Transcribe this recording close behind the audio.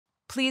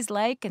Please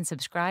like and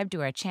subscribe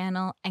to our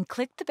channel and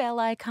click the bell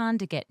icon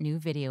to get new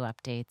video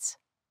updates.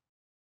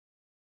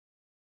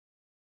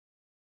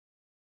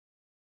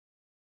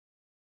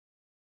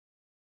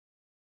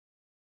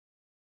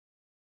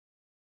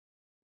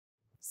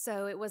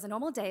 So it was a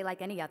normal day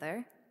like any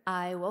other.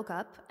 I woke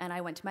up and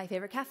I went to my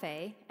favorite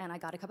cafe and I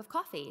got a cup of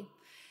coffee.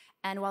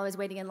 And while I was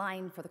waiting in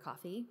line for the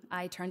coffee,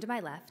 I turned to my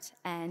left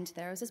and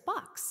there was this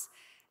box.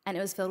 And it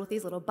was filled with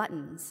these little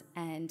buttons.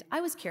 And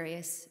I was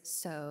curious,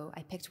 so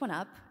I picked one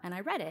up and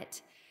I read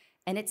it.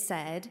 And it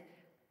said,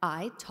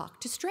 "I talk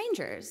to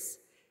strangers."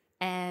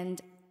 And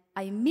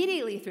I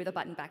immediately threw the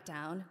button back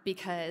down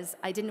because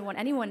I didn't want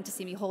anyone to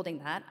see me holding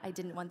that. I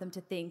didn't want them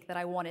to think that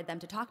I wanted them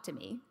to talk to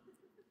me.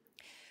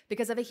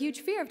 Because I have a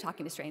huge fear of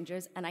talking to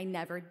strangers, and I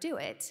never do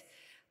it.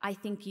 I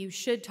think you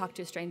should talk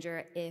to a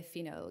stranger if,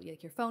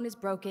 like your phone is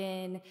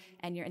broken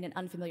and you're in an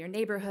unfamiliar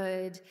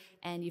neighborhood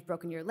and you've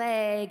broken your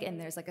leg and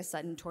there's like a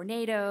sudden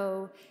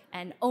tornado,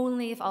 and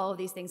only if all of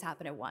these things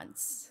happen at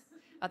once.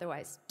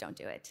 Otherwise, don't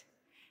do it.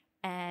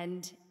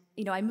 And,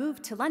 I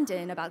moved to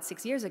London about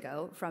 6 years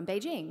ago from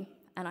Beijing,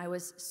 and I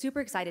was super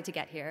excited to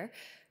get here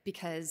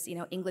because,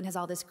 England has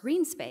all this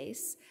green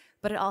space,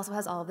 but it also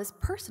has all of this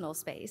personal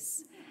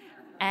space.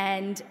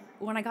 And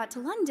when I got to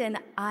London,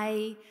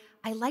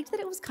 I liked that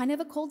it was kind of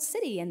a cold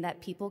city and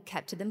that people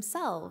kept to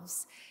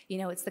themselves.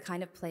 It's the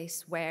kind of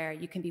place where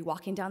you can be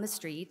walking down the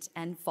street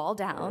and fall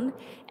down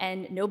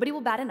and nobody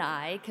will bat an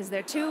eye because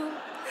they're too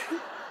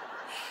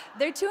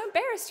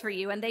embarrassed for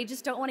you and they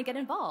just don't want to get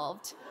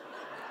involved.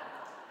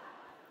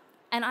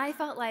 And I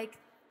felt like,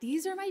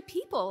 these are my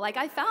people, like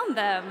I found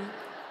them.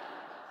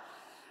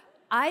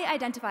 I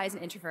identify as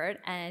an introvert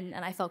and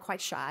I felt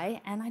quite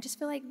shy, and I just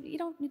feel like you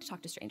don't need to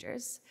talk to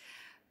strangers.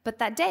 But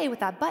that day with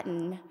that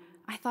button,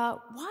 I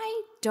thought,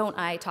 why don't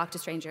I talk to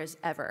strangers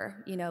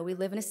ever? We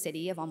live in a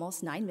city of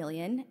almost 9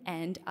 million,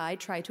 and I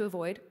try to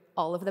avoid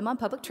all of them on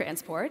public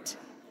transport.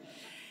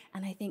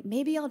 And I think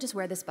maybe I'll just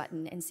wear this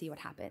button and see what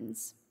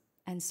happens.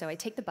 And so I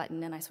take the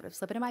button and I sort of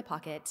slip it in my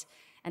pocket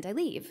and I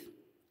leave.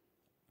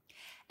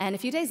 And a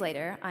few days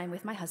later, I'm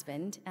with my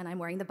husband and I'm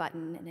wearing the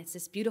button, and it's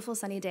this beautiful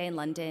sunny day in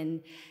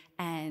London,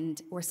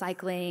 and we're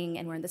cycling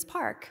and we're in this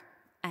park.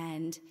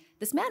 And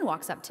this man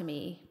walks up to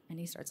me and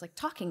he starts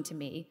talking to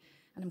me,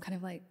 and I'm kind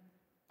of like,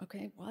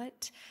 okay,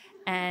 what?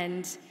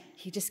 And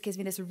he just gives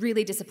me this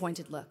really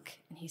disappointed look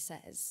and he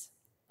says,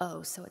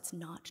 "Oh, so it's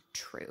not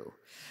true."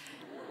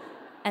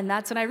 And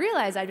that's when I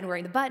realized I'd been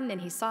wearing the button and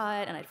he saw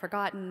it and I'd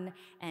forgotten,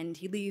 and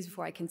he leaves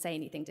before I can say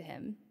anything to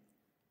him.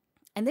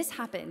 And this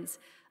happens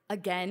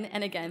again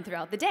and again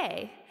throughout the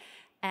day.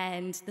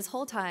 And this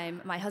whole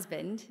time, my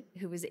husband,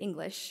 who was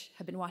English,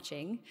 had been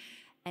watching,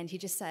 and he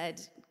just said,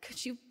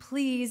 "Could you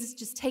please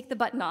just take the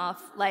button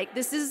off?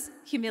 This is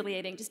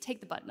humiliating, just take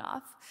the button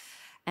off."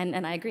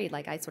 And I agreed,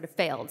 I sort of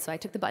failed, so I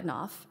took the button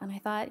off, and I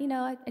thought,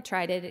 I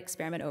tried it,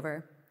 experiment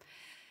over.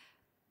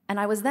 And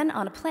I was then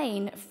on a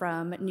plane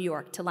from New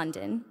York to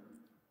London,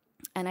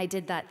 and I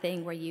did that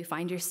thing where you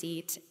find your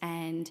seat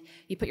and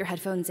you put your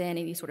headphones in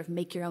and you sort of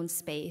make your own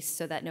space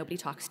so that nobody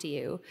talks to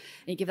you.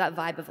 And you give that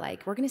vibe of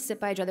we're gonna sit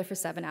by each other for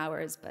 7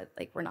 hours, but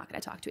we're not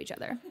gonna talk to each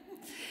other.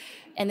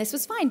 And this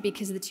was fine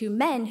because the two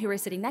men who were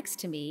sitting next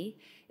to me,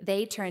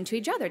 they turned to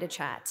each other to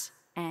chat.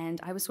 And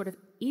I was sort of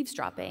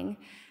eavesdropping.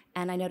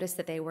 And I noticed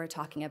that they were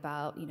talking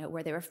about,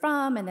 where they were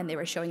from, and then they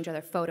were showing each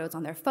other photos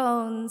on their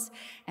phones,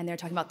 and they were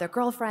talking about their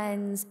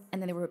girlfriends,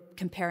 and then they were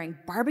comparing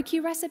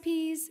barbecue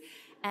recipes.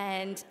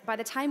 And by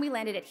the time we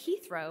landed at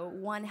Heathrow,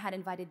 one had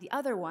invited the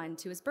other one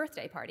to his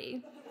birthday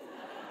party.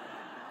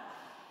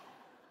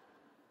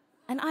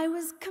 And I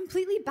was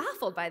completely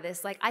baffled by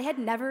this. I had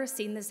never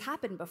seen this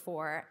happen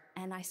before.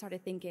 And I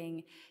started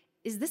thinking,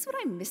 is this what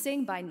I'm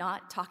missing by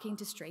not talking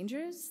to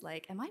strangers?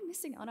 Am I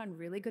missing out on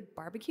really good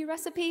barbecue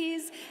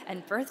recipes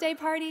and birthday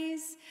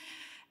parties?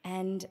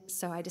 And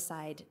so I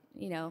decide,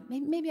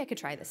 maybe I could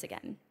try this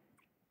again.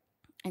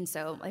 And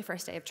so my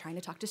first day of trying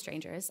to talk to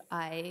strangers,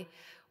 I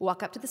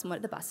walk up to this woman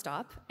at the bus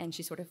stop, and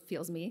she sort of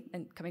feels me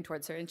and coming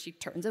towards her, and she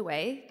turns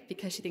away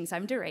because she thinks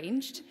I'm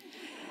deranged.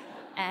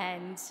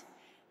 And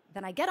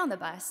then I get on the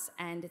bus,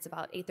 and it's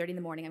about 8:30 in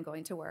the morning, I'm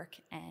going to work,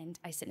 and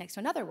I sit next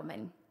to another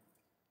woman,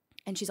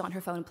 and she's on her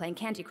phone playing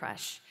Candy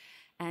Crush.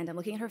 And I'm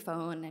looking at her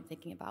phone, and I'm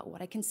thinking about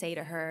what I can say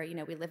to her.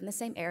 We live in the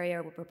same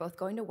area, we're both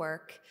going to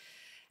work.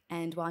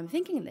 And while I'm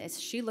thinking this,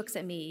 she looks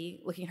at me,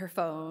 looking at her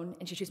phone,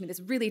 and she shoots me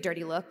this really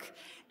dirty look,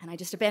 and I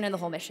just abandon the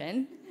whole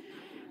mission.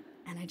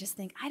 And I just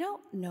think, I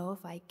don't know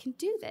if I can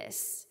do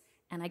this.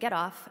 And I get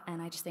off,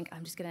 and I just think,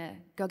 I'm just gonna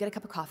go get a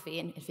cup of coffee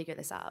and figure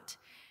this out.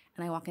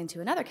 And I walk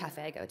into another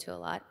cafe I go to a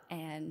lot,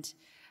 and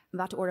I'm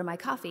about to order my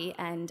coffee,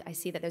 and I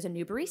see that there's a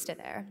new barista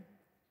there.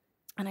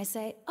 And I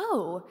say,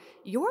 "Oh,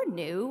 you're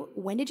new.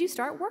 When did you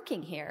start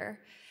working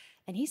here?"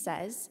 And he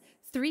says,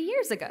 3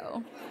 years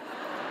ago.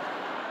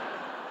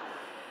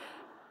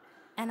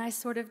 And I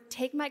sort of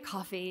take my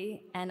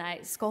coffee and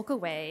I skulk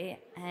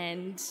away,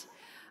 and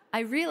I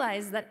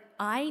realize that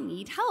I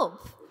need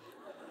help.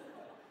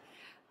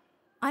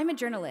 I'm a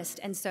journalist,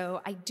 and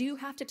so I do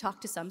have to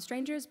talk to some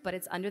strangers, but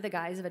it's under the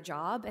guise of a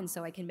job, and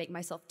so I can make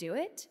myself do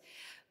it.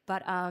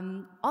 But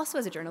also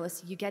as a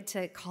journalist, you get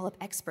to call up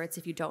experts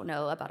if you don't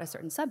know about a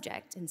certain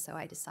subject, and so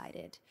I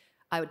decided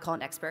I would call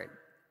an expert.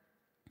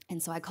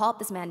 And so I call up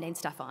this man named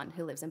Stefan,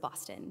 who lives in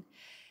Boston,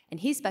 and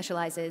he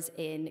specializes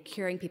in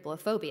curing people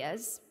of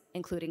phobias,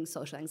 including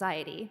social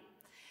anxiety.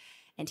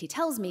 And he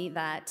tells me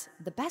that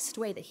the best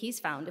way that he's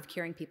found of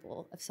curing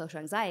people of social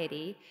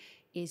anxiety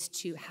is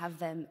to have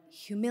them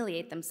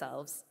humiliate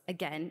themselves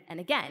again and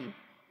again.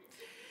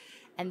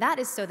 And that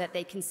is so that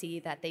they can see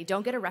that they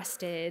don't get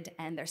arrested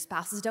and their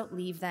spouses don't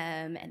leave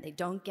them and they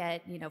don't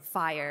get,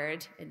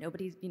 fired and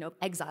nobody,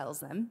 exiles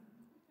them.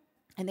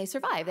 And they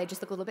survive. They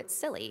just look a little bit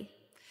silly.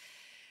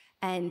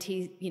 And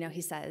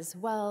he says,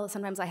 well,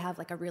 sometimes I have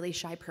like a really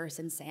shy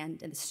person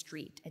stand in the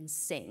street and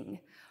sing.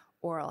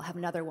 Or I'll have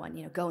another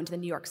one, go into the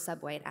New York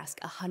subway and ask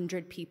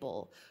 100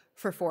 people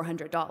for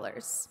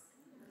 $400.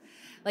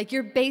 Like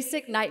your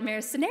basic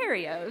nightmare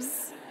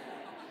scenarios.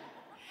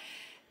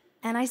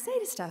 And I say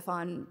to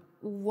Stefan,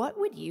 what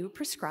would you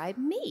prescribe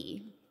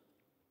me?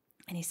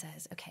 And he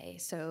says, okay,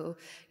 so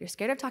you're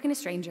scared of talking to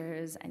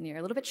strangers and you're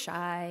a little bit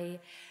shy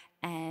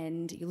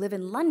and you live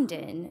in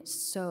London,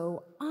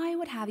 so I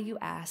would have you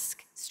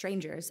ask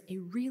strangers a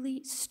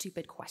really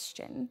stupid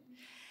question.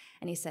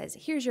 And he says,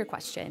 here's your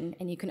question,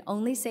 and you can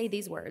only say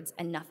these words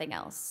and nothing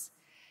else.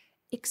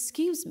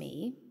 Excuse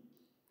me,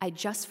 I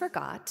just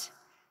forgot,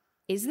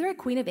 is there a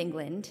Queen of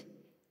England?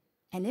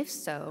 And if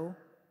so,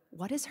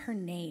 what is her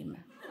name?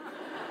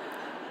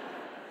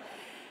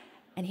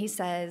 And he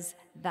says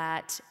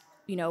that,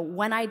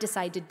 when I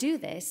decide to do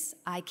this,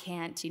 I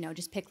can't,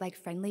 just pick like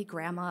friendly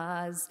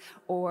grandmas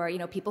or,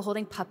 people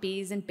holding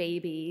puppies and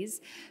babies,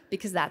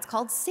 because that's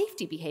called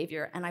safety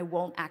behavior, and I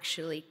won't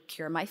actually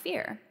cure my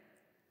fear.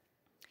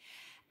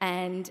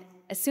 And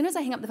as soon as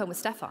I hang up the phone with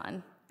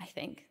Stefan, I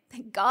think,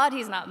 thank God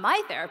he's not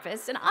my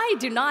therapist, and I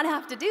do not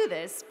have to do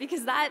this,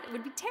 because that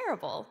would be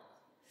terrible.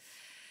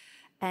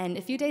 And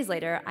a few days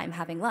later, I'm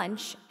having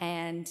lunch,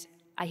 and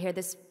I hear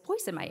this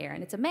voice in my ear,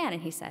 and it's a man,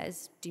 and he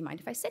says, do you mind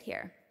if I sit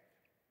here?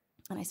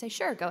 And I say,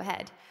 sure, go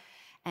ahead.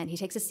 And he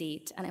takes a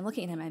seat, and I'm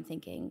looking at him, and I'm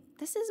thinking,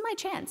 this is my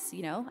chance,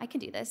 I can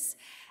do this.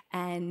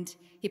 And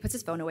he puts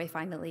his phone away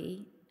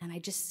finally, and I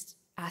just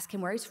ask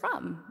him where he's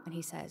from, and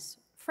he says,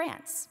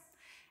 France.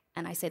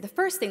 And I say the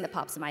first thing that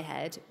pops in my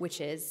head, which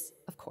is,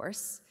 of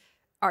course,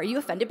 are you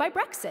offended by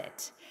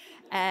Brexit?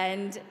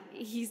 And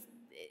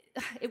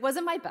it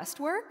wasn't my best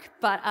work,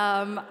 but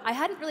I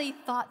hadn't really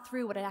thought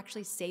through what I'd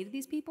actually say to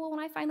these people when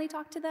I finally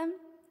talked to them.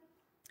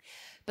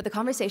 But the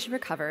conversation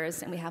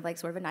recovers, and we have like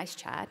sort of a nice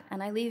chat,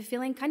 and I leave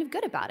feeling kind of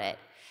good about it.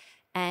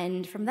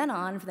 And from then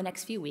on, for the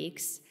next few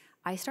weeks,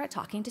 I start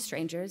talking to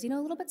strangers, a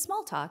little bit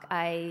small talk.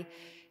 I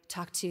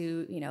talk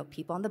to,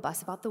 people on the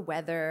bus about the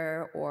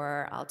weather,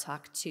 or I'll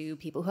talk to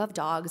people who have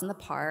dogs in the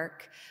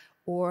park,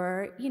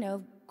 or,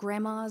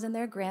 grandmas and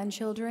their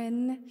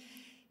grandchildren.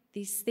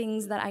 These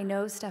things that I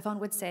know Stefan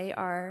would say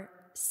are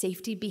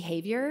safety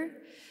behavior.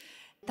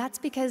 That's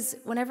because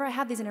whenever I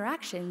have these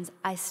interactions,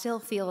 I still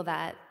feel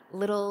that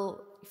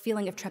little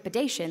feeling of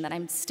trepidation that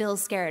I'm still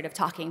scared of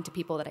talking to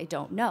people that I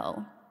don't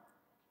know.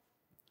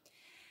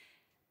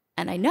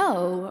 And I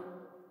know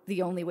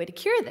the only way to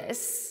cure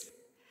this.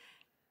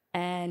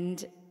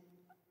 And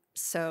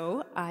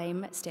so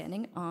I'm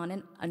standing on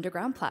an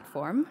underground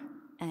platform,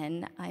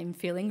 and I'm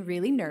feeling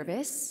really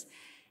nervous,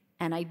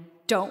 and I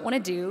don't want to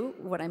do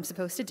what I'm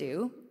supposed to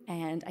do,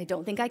 and I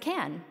don't think I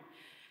can.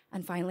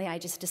 And finally, I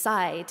just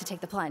decide to take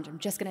the plunge. I'm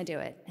just going to do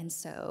it. And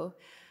so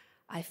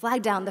I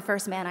flag down the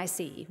first man I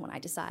see when I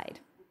decide.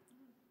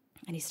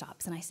 And he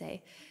stops, and I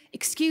say,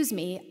 excuse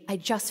me, I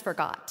just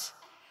forgot.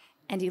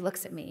 And he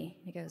looks at me,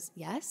 and he goes,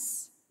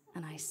 yes?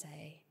 And I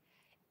say,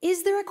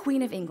 is there a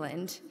Queen of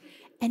England?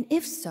 And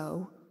if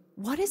so,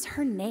 what is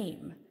her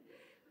name?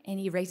 And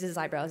he raises his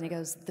eyebrows and he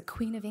goes, the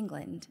Queen of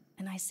England.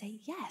 And I say,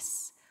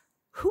 yes.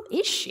 Who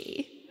is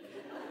she?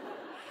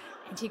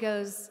 And he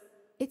goes,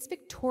 it's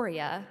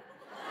Victoria.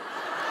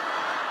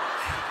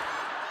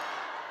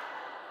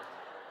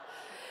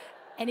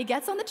 And he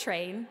gets on the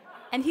train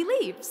and he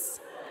leaves.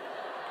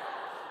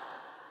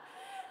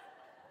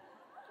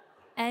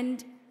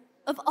 And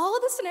of all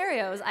of the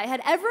scenarios I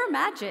had ever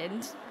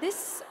imagined,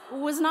 this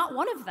was not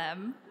one of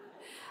them.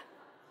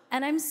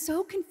 And I'm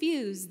so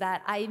confused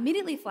that I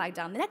immediately flag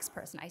down the next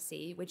person I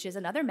see, which is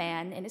another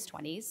man in his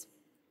 20s,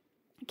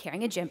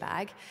 carrying a gym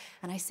bag.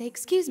 And I say,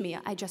 excuse me,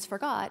 I just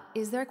forgot,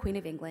 is there a Queen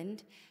of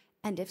England?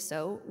 And if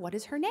so, what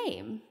is her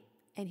name?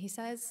 And he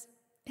says,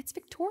 it's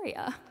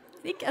Victoria.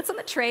 He gets on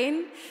the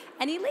train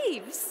and he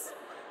leaves.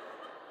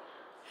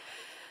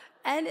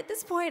 And at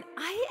this point,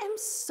 I am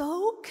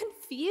so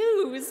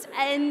confused.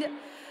 And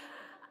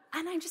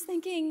I'm just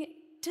thinking,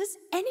 does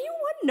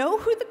anyone know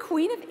who the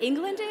Queen of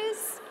England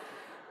is?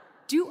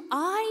 Do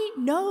I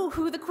know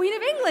who the Queen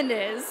of England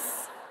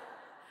is?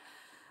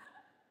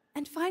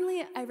 And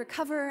finally, I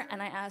recover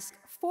and I ask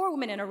 4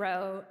 women in a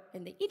row,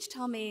 and they each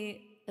tell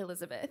me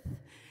Elizabeth.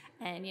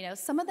 And,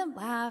 some of them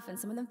laugh and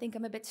some of them think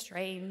I'm a bit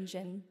strange.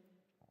 And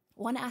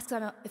One asks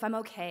if I'm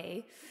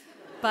okay,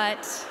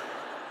 but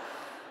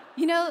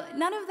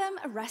none of them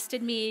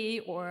arrested me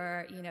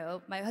or,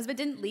 my husband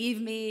didn't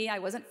leave me. I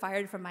wasn't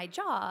fired from my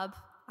job.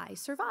 I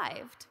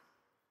survived.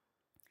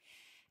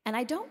 And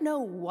I don't know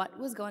what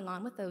was going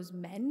on with those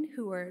men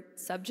who were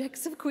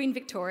subjects of Queen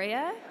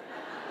Victoria.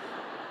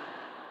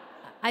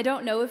 I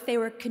don't know if they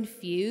were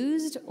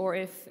confused or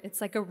if it's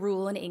like a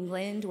rule in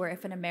England where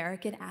if an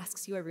American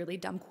asks you a really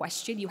dumb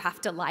question, you have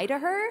to lie to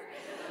her.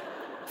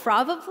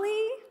 Probably.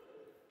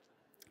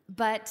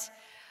 But,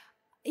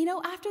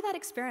 after that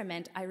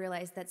experiment, I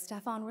realized that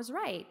Stefan was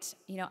right.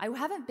 I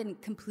haven't been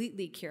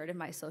completely cured of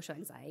my social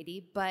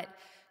anxiety, but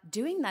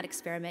doing that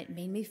experiment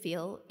made me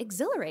feel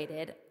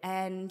exhilarated.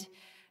 And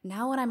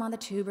now when I'm on the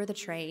tube or the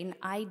train,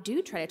 I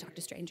do try to talk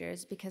to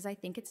strangers because I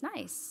think it's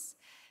nice.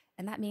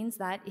 And that means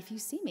that if you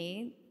see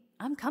me,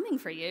 I'm coming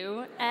for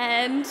you.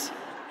 And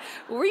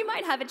we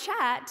might have a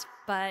chat,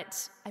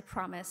 but I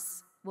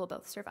promise we'll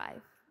both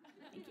survive.